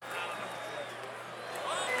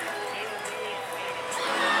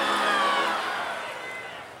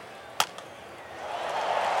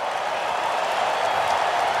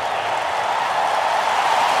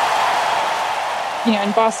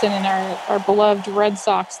In Boston, in our beloved Red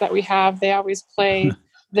Sox that we have, they always play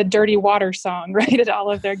the Dirty Water song, right, at all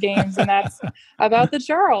of their games. And that's about the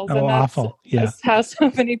Charles. And that's awful. Yeah. how so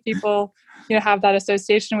many people, have that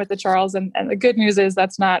association with the Charles. And the good news is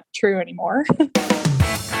that's not true anymore.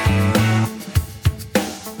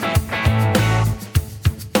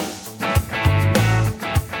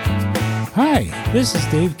 Hi, this is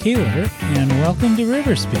Dave Keeler, and welcome to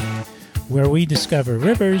River Speak, where we discover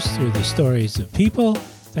rivers through the stories of people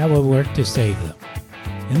that will work to save them.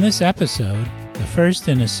 In this episode, the first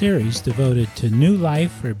in a series devoted to new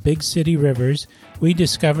life for big city rivers, we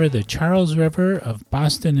discover the Charles River of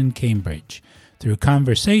Boston and Cambridge through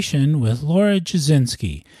conversation with Laura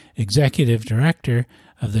Jasinski, Executive Director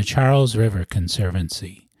of the Charles River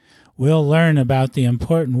Conservancy. We'll learn about the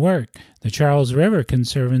important work the Charles River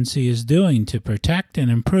Conservancy is doing to protect and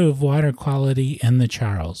improve water quality in the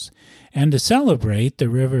Charles, and to celebrate the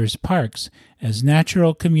river's parks as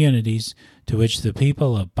natural communities to which the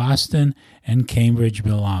people of Boston and Cambridge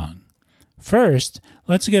belong. First,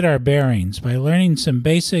 let's get our bearings by learning some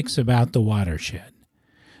basics about the watershed.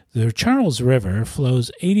 The Charles River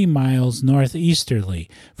flows 80 miles northeasterly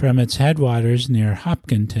from its headwaters near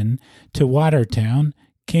Hopkinton to Watertown,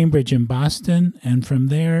 Cambridge and Boston, and from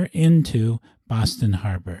there into Boston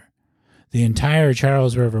Harbor. The entire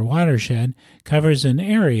Charles River watershed covers an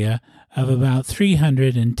area of about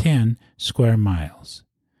 310 square miles.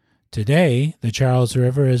 Today, the Charles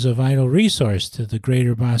River is a vital resource to the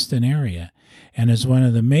greater Boston area and is one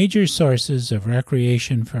of the major sources of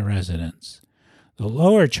recreation for residents. The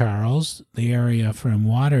Lower Charles, the area from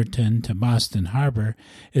Watertown to Boston Harbor,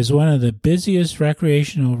 is one of the busiest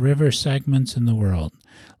recreational river segments in the world,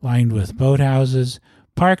 lined with boathouses,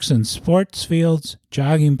 parks and sports fields,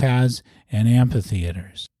 jogging paths, and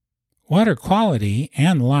amphitheaters. Water quality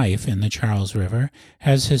and life in the Charles River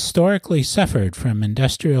has historically suffered from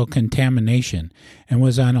industrial contamination and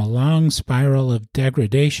was on a long spiral of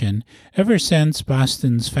degradation ever since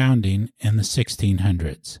Boston's founding in the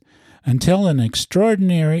 1600s, until an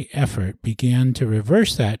extraordinary effort began to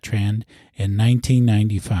reverse that trend in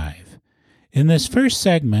 1995. In this first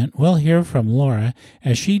segment, we'll hear from Laura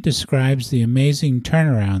as she describes the amazing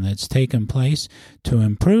turnaround that's taken place to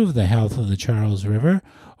improve the health of the Charles River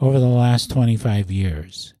over the last 25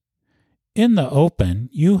 years. In the open,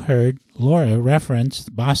 you heard Laura reference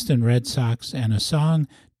the Boston Red Sox and a song,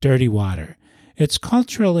 Dirty Water. It's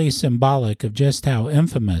culturally symbolic of just how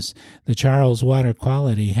infamous the Charles water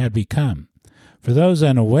quality had become. For those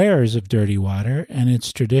unawares of dirty water and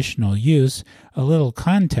its traditional use, a little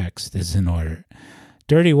context is in order.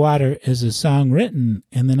 Dirty Water is a song written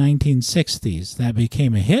in the 1960s that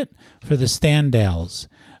became a hit for the Standells,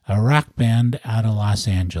 a rock band out of Los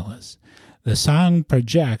Angeles. The song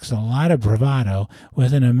projects a lot of bravado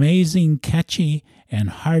with an amazing, catchy, and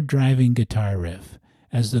hard-driving guitar riff.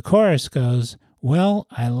 As the chorus goes, "Well,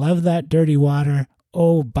 I love that dirty water.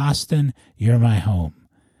 Oh, Boston, you're my home."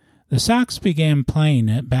 The Sox began playing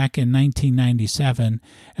it back in 1997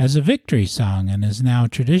 as a victory song and is now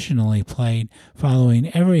traditionally played following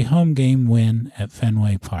every home game win at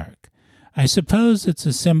Fenway Park. I suppose it's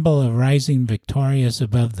a symbol of rising victorious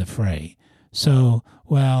above the fray. So,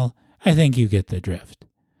 well, I think you get the drift.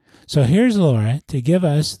 So here's Laura to give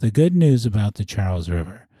us the good news about the Charles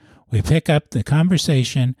River. We pick up the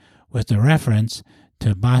conversation with the reference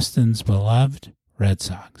to Boston's beloved Red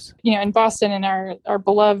Sox. In Boston, in our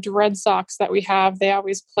beloved Red Sox that we have, they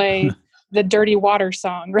always play the Dirty Water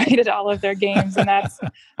song, right, at all of their games. And that's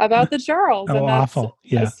about the Charles. And that's awful.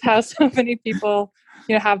 Yeah. how so many people,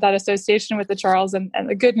 have that association with the Charles. And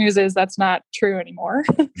the good news is that's not true anymore.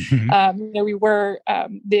 Mm-hmm. We were,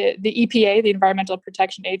 the EPA, the Environmental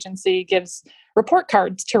Protection Agency, gives report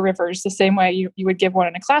cards to rivers the same way you would give one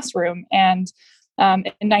in a classroom. And in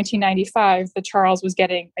 1995, the Charles was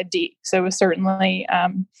getting a D. So it was certainly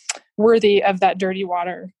worthy of that Dirty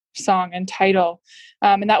Water song and title.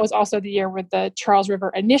 And that was also the year where the Charles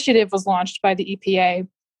River Initiative was launched by the EPA,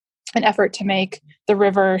 an effort to make the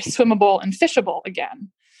river swimmable and fishable again.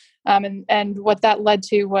 And what that led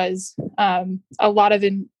to was a lot of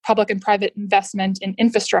public and private investment in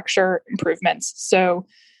infrastructure improvements. So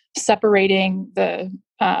separating the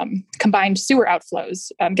combined sewer outflows,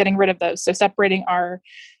 getting rid of those. So separating our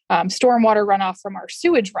stormwater runoff from our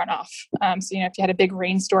sewage runoff. So, if you had a big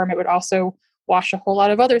rainstorm, it would also wash a whole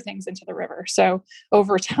lot of other things into the river. So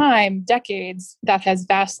over time, decades, that has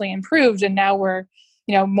vastly improved. And now we're,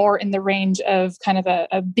 more in the range of kind of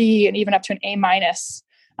a B and even up to an A minus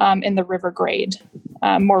in the river grade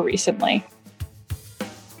more recently.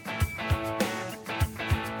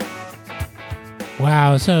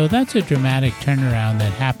 Wow, so that's a dramatic turnaround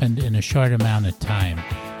that happened in a short amount of time.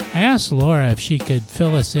 I asked Laura if she could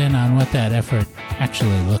fill us in on what that effort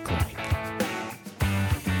actually looked like.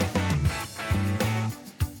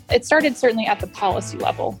 It started certainly at the policy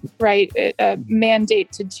level, right? A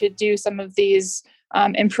mandate to do some of these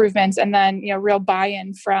improvements, and then real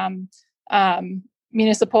buy-in from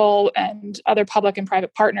municipal and other public and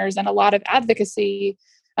private partners, and a lot of advocacy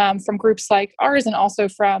from groups like ours, and also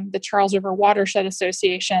from the Charles River Watershed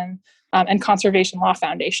Association and Conservation Law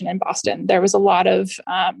Foundation in Boston. There was a lot of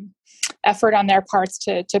effort on their parts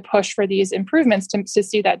to push for these improvements to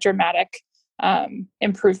see that dramatic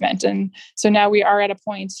improvement. And so now we are at a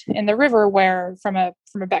point in the river where, from a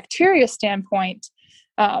bacteria standpoint,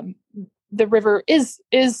 the river is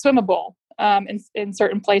swimmable in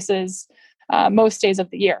certain places most days of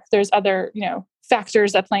the year. There's other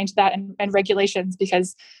factors that play into that, and regulations,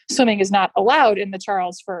 because swimming is not allowed in the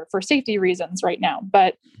Charles for safety reasons right now.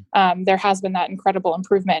 But there has been that incredible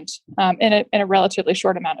improvement in a relatively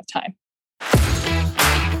short amount of time.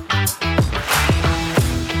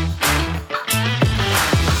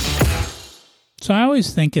 So I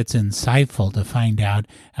always think it's insightful to find out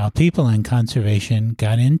how people in conservation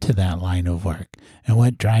got into that line of work and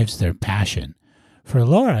what drives their passion. For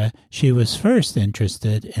Laura, she was first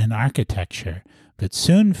interested in architecture, but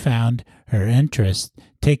soon found her interest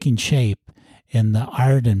taking shape in the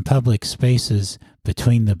art and public spaces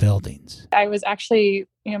between the buildings. I was actually,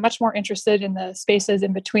 much more interested in the spaces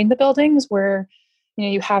in between the buildings, where,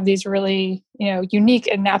 you have these really, unique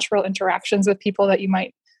and natural interactions with people that you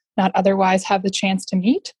might not otherwise have the chance to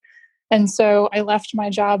meet. And so I left my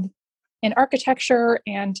job in architecture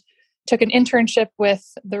and took an internship with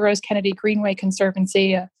the Rose Kennedy Greenway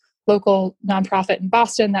Conservancy, a local nonprofit in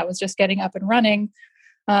Boston that was just getting up and running,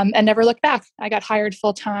 and never looked back. I got hired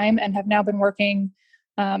full time and have now been working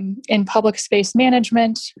in public space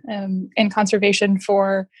management and conservation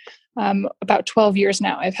for about 12 years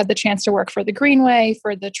now. I've had the chance to work for the Greenway,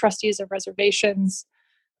 for the Trustees of Reservations,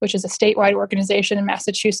 which is a statewide organization in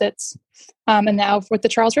Massachusetts, and now with the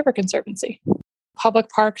Charles River Conservancy. Public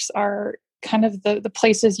parks are kind of the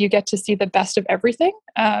places you get to see the best of everything.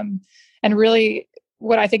 And really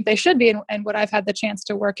what I think they should be, and what I've had the chance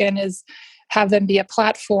to work in, is have them be a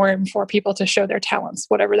platform for people to show their talents,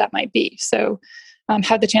 whatever that might be. So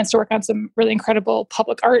had the chance to work on some really incredible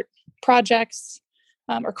public art projects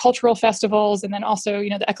or cultural festivals, and then also,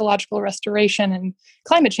 the ecological restoration and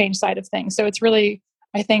climate change side of things. So it's really,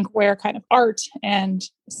 I think, where kind of art and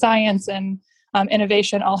science and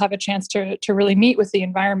innovation all have a chance to really meet with the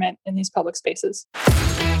environment in these public spaces.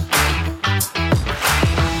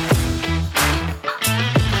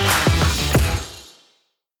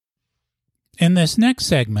 In this next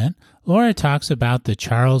segment, Laura talks about the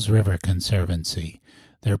Charles River Conservancy,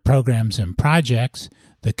 their programs and projects,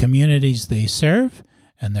 the communities they serve,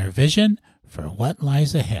 and their vision for what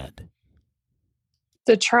lies ahead.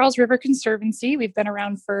 The Charles River Conservancy, we've been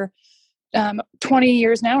around for 20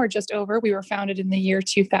 years now, or just over. We were founded in the year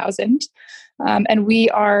 2000. And we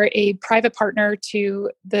are a private partner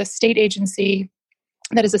to the state agency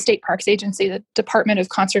that is a state parks agency, the Department of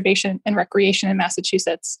Conservation and Recreation in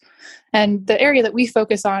Massachusetts. And the area that we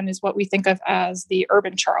focus on is what we think of as the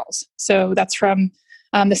urban Charles. So that's from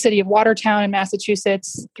the city of Watertown in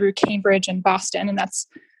Massachusetts through Cambridge and Boston. And that's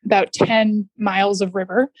about 10 miles of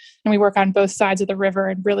river. And we work on both sides of the river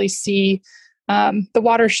and really see the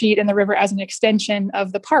water sheet and the river as an extension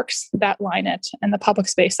of the parks that line it and the public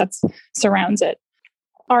space that surrounds it.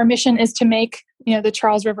 Our mission is to make, the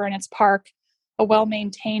Charles River and its park a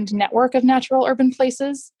well-maintained network of natural urban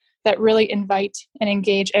places that really invite and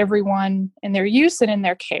engage everyone in their use and in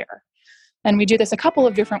their care. And we do this a couple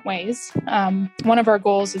of different ways. One of our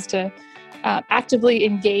goals is to actively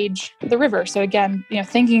engage the river. So again,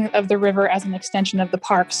 thinking of the river as an extension of the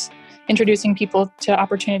parks, introducing people to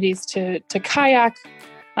opportunities to kayak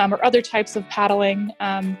or other types of paddling.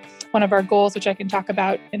 One of our goals, which I can talk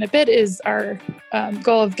about in a bit, is our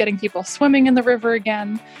goal of getting people swimming in the river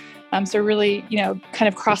again. So really, kind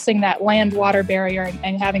of crossing that land-water barrier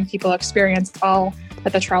and having people experience all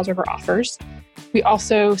that the Charles River offers. We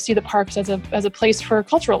also see the parks as a place for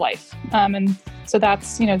cultural life. And so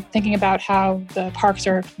that's, thinking about how the parks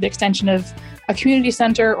are the extension of a community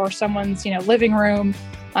center or someone's, living room,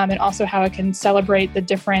 and also how it can celebrate the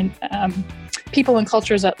different people and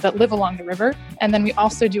cultures that live along the river. And then we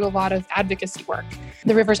also do a lot of advocacy work.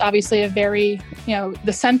 The river is obviously a very,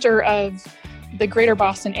 the center of the greater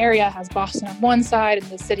Boston area has Boston on one side and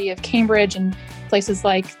the city of Cambridge and places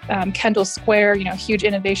like Kendall Square, huge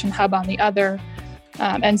innovation hub on the other.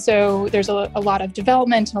 And so there's a lot of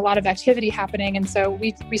development and a lot of activity happening. And so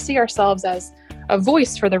we see ourselves as a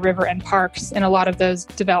voice for the river and parks in a lot of those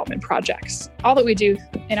development projects. All that we do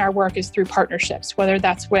in our work is through partnerships, whether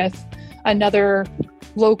that's with another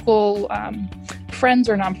local friends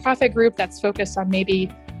or nonprofit group that's focused on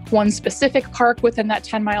maybe one specific park within that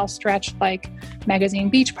 10-mile stretch, like Magazine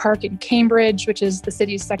Beach Park in Cambridge, which is the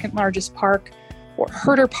city's second largest park, or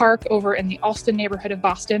Herder Park over in the Allston neighborhood of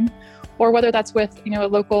Boston, or whether that's with a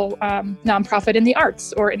local nonprofit in the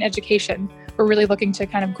arts or in education. We're really looking to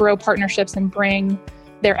kind of grow partnerships and bring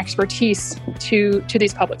their expertise to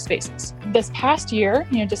these public spaces. This past year,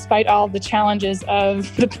 despite all the challenges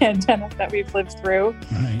of the pandemic that we've lived through,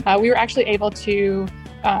 we were actually able to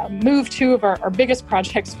move two of our biggest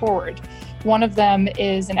projects forward. One of them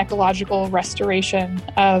is an ecological restoration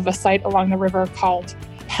of a site along the river called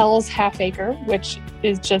Hell's Half Acre, which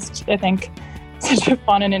is just, I think, such a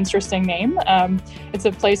fun and interesting name. It's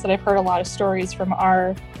a place that I've heard a lot of stories from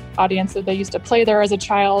our audience that they used to play there as a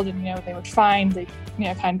child, and they would find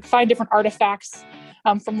different artifacts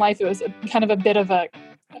from life. It was kind of a bit of a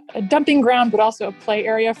dumping ground, but also a play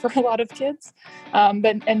area for a lot of kids.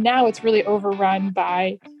 And now it's really overrun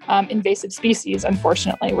by invasive species.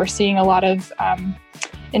 Unfortunately, we're seeing a lot of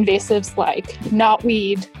invasives like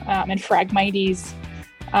knotweed and Phragmites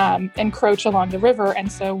encroach along the river,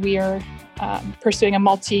 and so we are pursuing a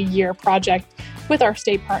multi-year project with our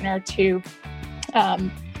state partner to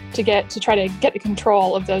try to get the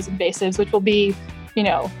control of those invasives, which will be,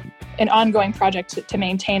 an ongoing project to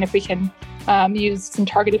maintain if we can use some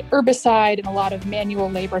targeted herbicide and a lot of manual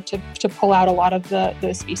labor to pull out a lot of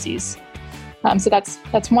the species. So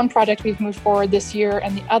that's one project we've moved forward this year,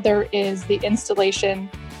 and the other is the installation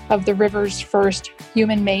of the river's first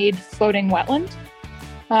human-made floating wetland.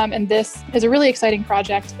 And this is a really exciting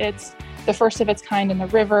project. It's the first of its kind in the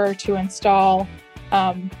river to install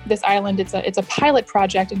this island. It's a pilot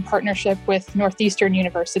project in partnership with Northeastern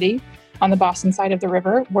University on the Boston side of the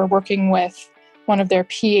river. We're working with one of their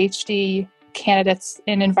PhD candidates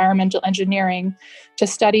in environmental engineering to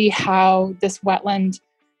study how this wetland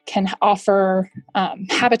can offer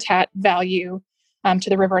habitat value to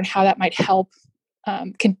the river and how that might help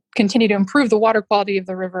continue to improve the water quality of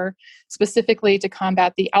the river, specifically to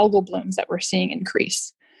combat the algal blooms that we're seeing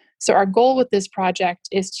increase. So our goal with this project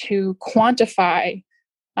is to quantify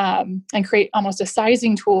and create almost a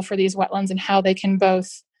sizing tool for these wetlands and how they can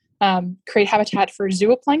both create habitat for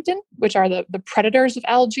zooplankton, which are the predators of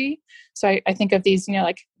algae. So I think of these,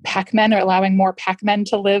 like Pac-Men, or allowing more Pac-Men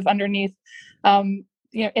to live underneath,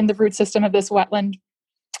 in the root system of this wetland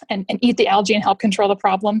and eat the algae and help control the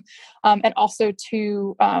problem, and also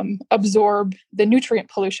to absorb the nutrient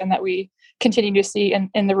pollution that we continue to see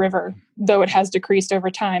in the river, though it has decreased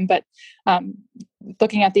over time. But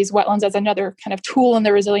looking at these wetlands as another kind of tool in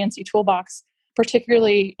the resiliency toolbox,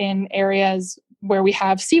 particularly in areas where we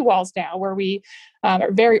have seawalls now, where we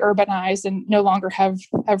are very urbanized and no longer have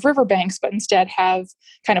riverbanks, but instead have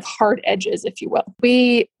kind of hard edges, if you will.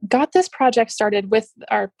 We got this project started with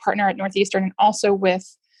our partner at Northeastern and also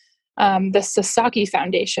with the Sasaki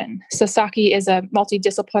Foundation. Sasaki is a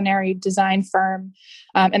multidisciplinary design firm,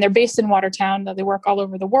 and they're based in Watertown, though they work all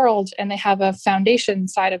over the world, and they have a foundation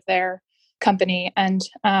side of their company. And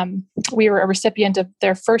we were a recipient of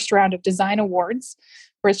their first round of design awards,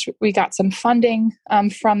 which we got some funding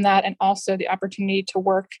from that, and also the opportunity to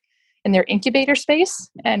work in their incubator space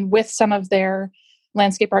and with some of their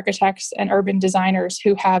landscape architects and urban designers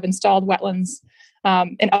who have installed wetlands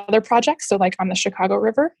in other projects, so like on the Chicago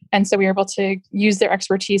River. And so we were able to use their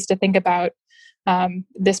expertise to think about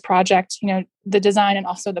this project. The design and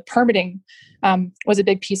also the permitting was a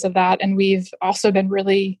big piece of that. And we've also been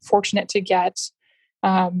really fortunate to get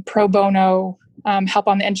pro bono help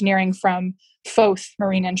on the engineering from FOATH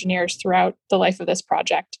marine engineers throughout the life of this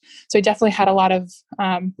project. So we definitely had a lot of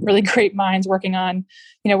really great minds working on,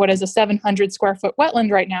 what is a 700 square foot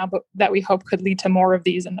wetland right now, but that we hope could lead to more of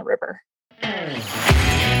these in the river.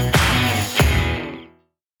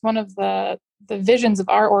 One of the visions of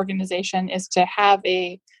our organization is to have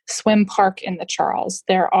a swim park in the Charles.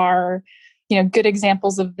 There are, good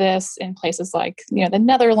examples of this in places like, the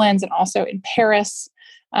Netherlands and also in Paris.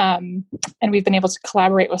 And we've been able to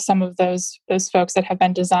collaborate with some of those folks that have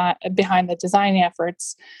been behind the design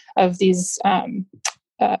efforts of these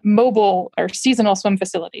mobile or seasonal swim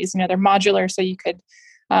facilities. They're modular, so you could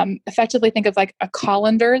effectively think of like a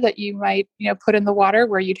colander that you might, put in the water,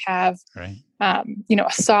 where you'd have, a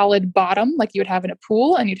solid bottom like you would have in a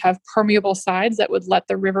pool, and you'd have permeable sides that would let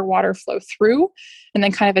the river water flow through, and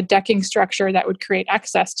then kind of a decking structure that would create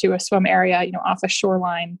access to a swim area, off a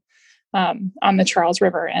shoreline on the Charles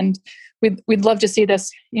River. And we'd love to see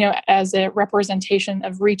this, as a representation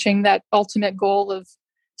of reaching that ultimate goal of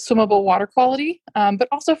swimmable water quality, but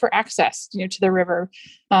also for access, to the river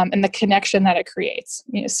and the connection that it creates.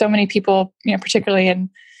 So many people, particularly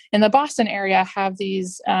in the Boston area, have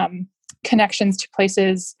these connections to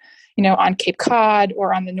places, on Cape Cod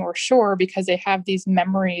or on the North Shore because they have these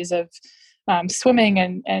memories of swimming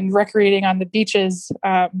and recreating on the beaches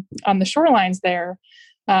on the shorelines there.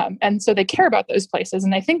 And so they care about those places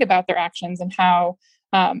and they think about their actions and how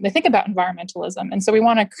they think about environmentalism. And so we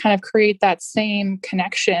want to kind of create that same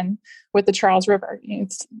connection with the Charles River.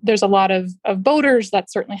 There's a lot of boaters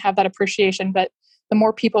that certainly have that appreciation, but the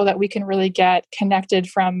more people that we can really get connected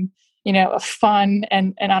from, a fun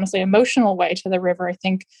and honestly emotional way to the river, I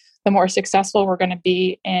think the more successful we're going to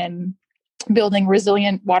be in building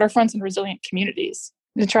resilient waterfronts and resilient communities.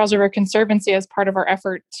 The Charles River Conservancy, as part of our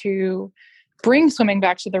effort to bring swimming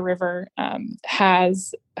back to the river,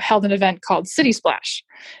 has held an event called City Splash,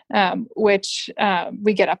 which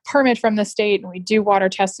we get a permit from the state and we do water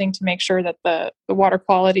testing to make sure that the water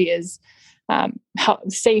quality is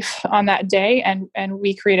safe on that day. And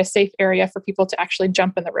we create a safe area for people to actually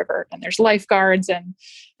jump in the river. And there's lifeguards and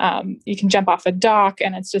you can jump off a dock.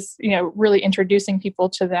 And it's just, really introducing people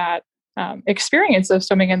to that experience of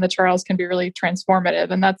swimming in the Charles can be really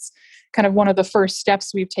transformative. And that's kind of one of the first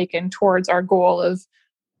steps we've taken towards our goal of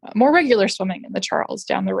more regular swimming in the Charles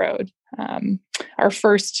down the road. Our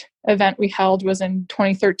first event we held was in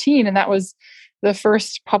 2013, and that was the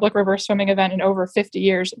first public river swimming event in over 50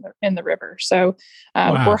 years in the river. So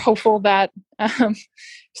Wow. We're hopeful that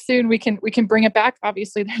soon we can bring it back.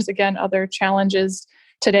 Obviously, there's again other challenges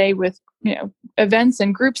today with events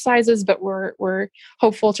and group sizes, but we're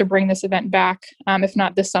hopeful to bring this event back, if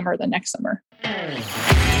not this summer, then next summer.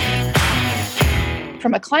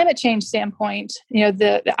 From a climate change standpoint,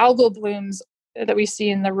 the algal blooms that we see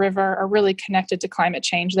in the river are really connected to climate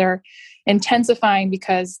change. They're intensifying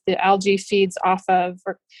because the algae feeds off of,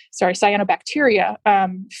 cyanobacteria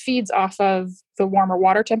feeds off of the warmer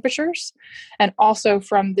water temperatures and also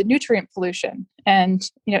from the nutrient pollution. And,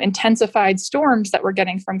 intensified storms that we're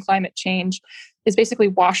getting from climate change is basically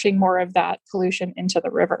washing more of that pollution into the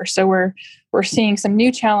river. So we're seeing some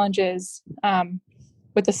new challenges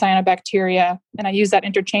with the cyanobacteria, and I use that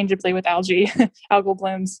interchangeably with algal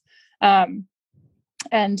blooms.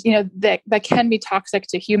 And that can be toxic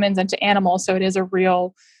to humans and to animals. So it is a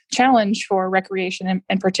real challenge for recreation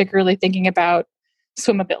and particularly thinking about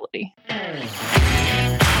swimmability.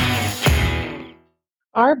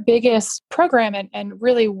 Our biggest program and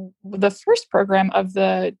really the first program of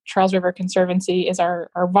the Charles River Conservancy is our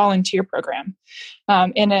volunteer program.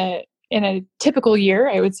 In a typical year,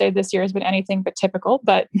 I would say this year has been anything but typical,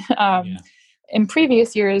 but in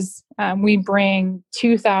previous years, we bring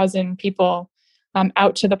 2,000 people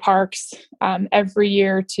out to the parks every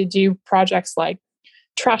year to do projects like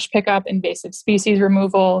trash pickup, invasive species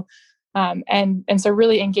removal, and so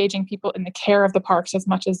really engaging people in the care of the parks as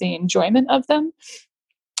much as the enjoyment of them.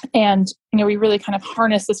 And, we really kind of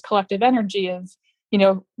harness this collective energy of,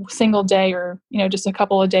 single day or, just a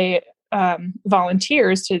couple of day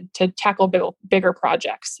volunteers to tackle bigger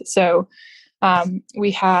projects. So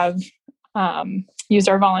we have used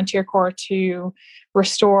our volunteer corps to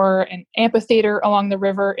restore an amphitheater along the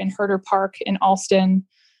river in Herder Park in Alston,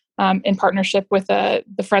 in partnership with the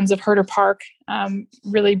Friends of Herder Park,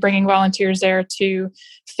 really bringing volunteers there to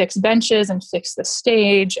fix benches and fix the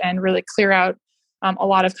stage and really clear out a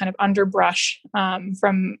lot of kind of underbrush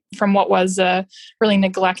from what was a really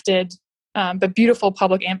neglected but beautiful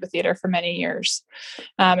public amphitheater for many years.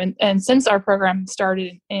 And since our program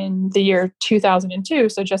started in the year 2002,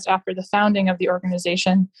 so just after the founding of the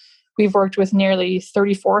organization, we've worked with nearly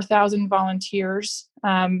 34,000 volunteers,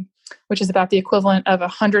 which is about the equivalent of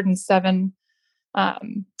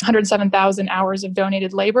 107,000 hours of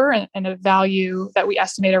donated labor and a value that we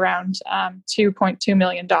estimate around $2.2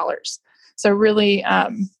 million. So really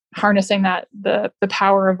harnessing the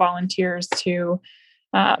power of volunteers to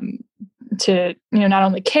not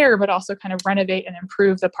only care, but also kind of renovate and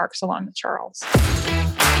improve the parks along the Charles.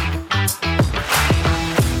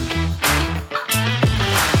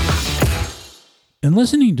 In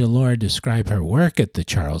listening to Laura describe her work at the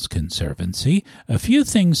Charles Conservancy, a few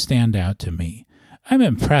things stand out to me. I'm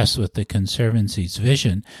impressed with the Conservancy's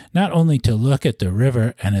vision, not only to look at the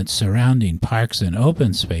river and its surrounding parks and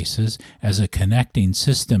open spaces as a connecting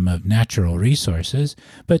system of natural resources,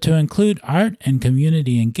 but to include art and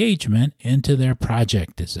community engagement into their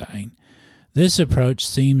project design. This approach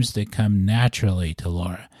seems to come naturally to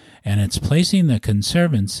Laura, and it's placing the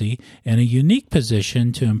Conservancy in a unique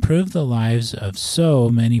position to improve the lives of so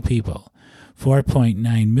many people.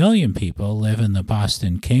 4.9 million people live in the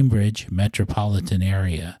Boston-Cambridge metropolitan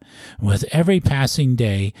area. With every passing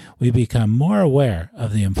day, we become more aware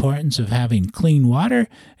of the importance of having clean water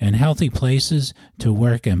and healthy places to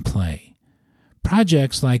work and play.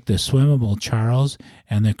 Projects like the Swimmable Charles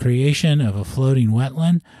and the creation of a floating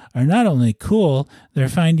wetland are not only cool, they're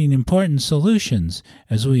finding important solutions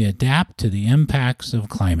as we adapt to the impacts of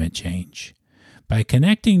climate change. By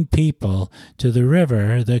connecting people to the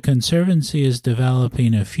river, the Conservancy is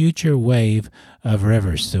developing a future wave of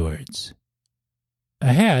river stewards.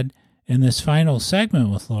 Ahead, in this final segment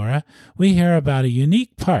with Laura, we hear about a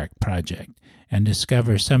unique park project and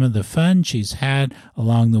discover some of the fun she's had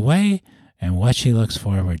along the way and what she looks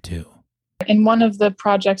forward to. And one of the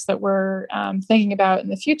projects that we're thinking about in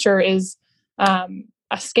the future is a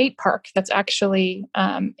skate park that's actually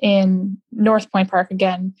in North Point Park,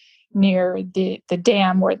 again, near the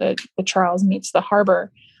dam where the Charles meets the harbor.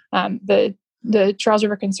 The Charles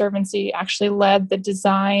River Conservancy actually led the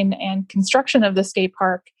design and construction of the skate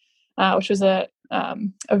park, which was a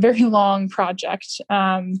very long project,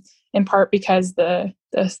 in part because the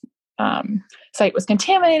site was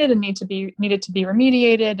contaminated and needed to be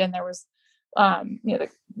remediated, and there was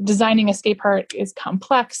designing a skate park is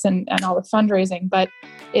complex and all the fundraising, but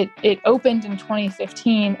it opened in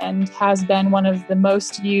 2015 and has been one of the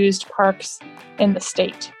most used parks in the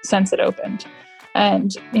state since it opened.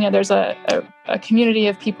 And, there's a community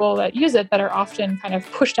of people that use it that are often kind of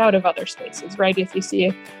pushed out of other spaces, right? If you see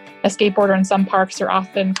a skateboarder in some parks, they're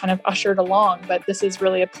often kind of ushered along, but this is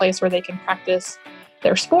really a place where they can practice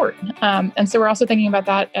their sport. And so we're also thinking about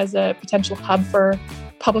that as a potential hub for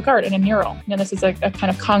public art and a mural. This is a kind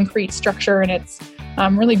of concrete structure, and it's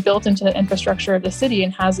really built into the infrastructure of the city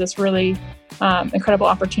and has this really incredible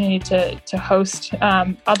opportunity to host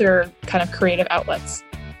other kind of creative outlets.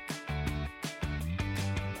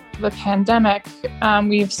 The pandemic,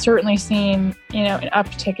 we've certainly seen, an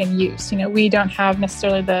uptick in use. We don't have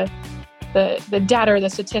necessarily the data or the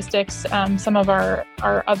statistics. Some of our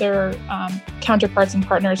other counterparts and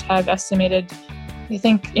partners have estimated, I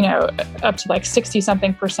think, up to like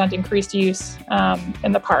 60-something% increased use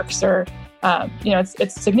in the parks, or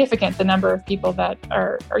it's significant, the number of people that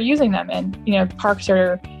are using them. And parks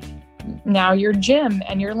are now your gym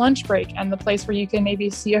and your lunch break and the place where you can maybe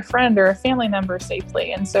see a friend or a family member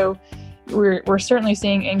safely. And so we're certainly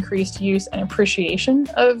seeing increased use and appreciation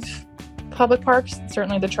of public parks,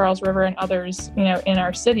 certainly the Charles River and others, in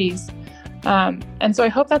our cities. And so I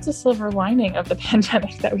hope that's a silver lining of the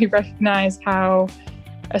pandemic, that we recognize how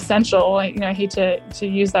essential, I hate to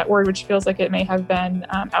use that word, which feels like it may have been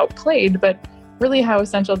outplayed, but really how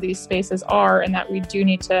essential these spaces are, and that we do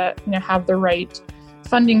need to, have the right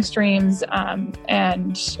funding streams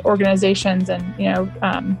and organizations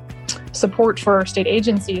and, support for state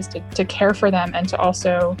agencies to care for them and to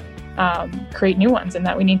also create new ones, and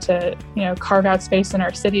that we need to, carve out space in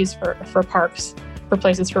our cities for parks, for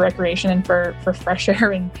places for recreation and for fresh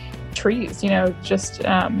air and trees, just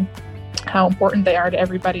how important they are to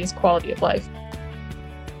everybody's quality of life.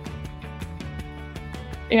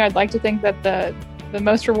 I'd like to think that the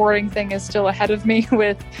most rewarding thing is still ahead of me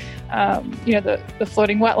with, the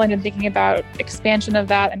floating wetland, and thinking about expansion of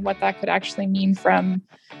that and what that could actually mean from,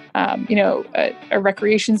 a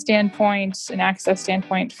recreation standpoint, an access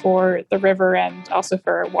standpoint for the river, and also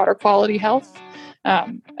for water quality health.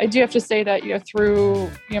 I do have to say that, through,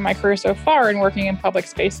 my career so far in working in public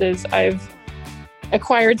spaces, I've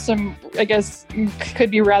acquired some, I guess,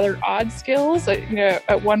 could be rather odd skills.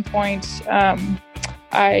 At one point,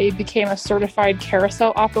 I became a certified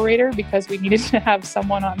carousel operator because we needed to have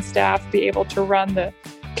someone on staff be able to run the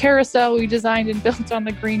carousel we designed and built on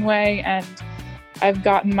the Greenway. And I've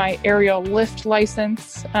gotten my aerial lift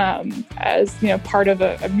license as part of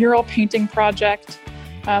a mural painting project.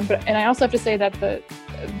 And I also have to say that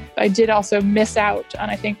I did also miss out on,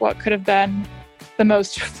 I think, what could have been the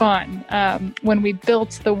most fun. When we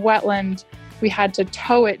built the wetland, we had to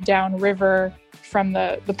tow it downriver from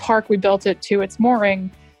the park we built it to its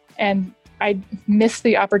mooring, and I missed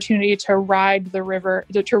the opportunity to ride the river,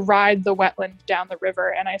 to ride the wetland down the river,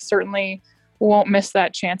 and I certainly won't miss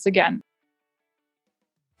that chance again.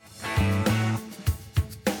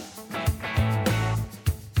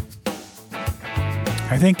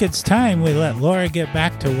 I think it's time we let Laura get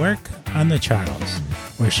back to work on the Charles.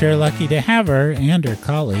 We're sure lucky to have her and her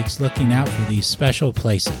colleagues looking out for these special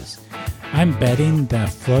places. I'm betting the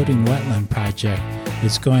floating wetland project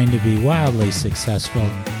is going to be wildly successful,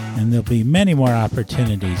 and there'll be many more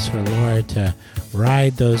opportunities for Laura to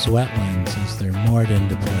ride those wetlands as they're moored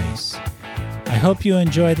into place. I hope you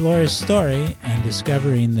enjoyed Laura's story and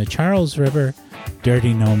discovering the Charles River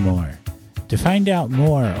dirty no more. To find out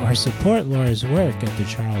more or support Laura's work at the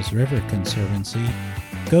Charles River Conservancy,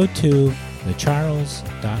 go to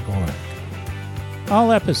thecharles.org.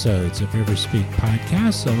 All episodes of River Speak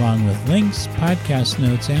podcasts, along with links, podcast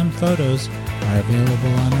notes, and photos, are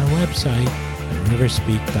available on our website at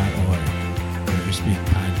riverspeak.org. River Speak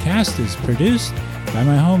podcast is produced by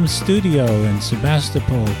my home studio in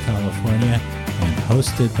Sebastopol, California, and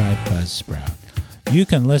hosted by Buzzsprout. You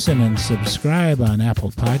can listen and subscribe on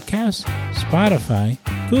Apple Podcasts, Spotify,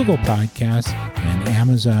 Google Podcasts, and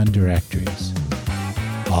Amazon directories.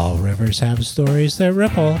 All rivers have stories that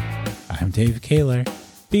ripple. I'm Dave Kaler.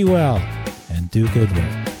 Be well and do good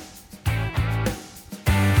work.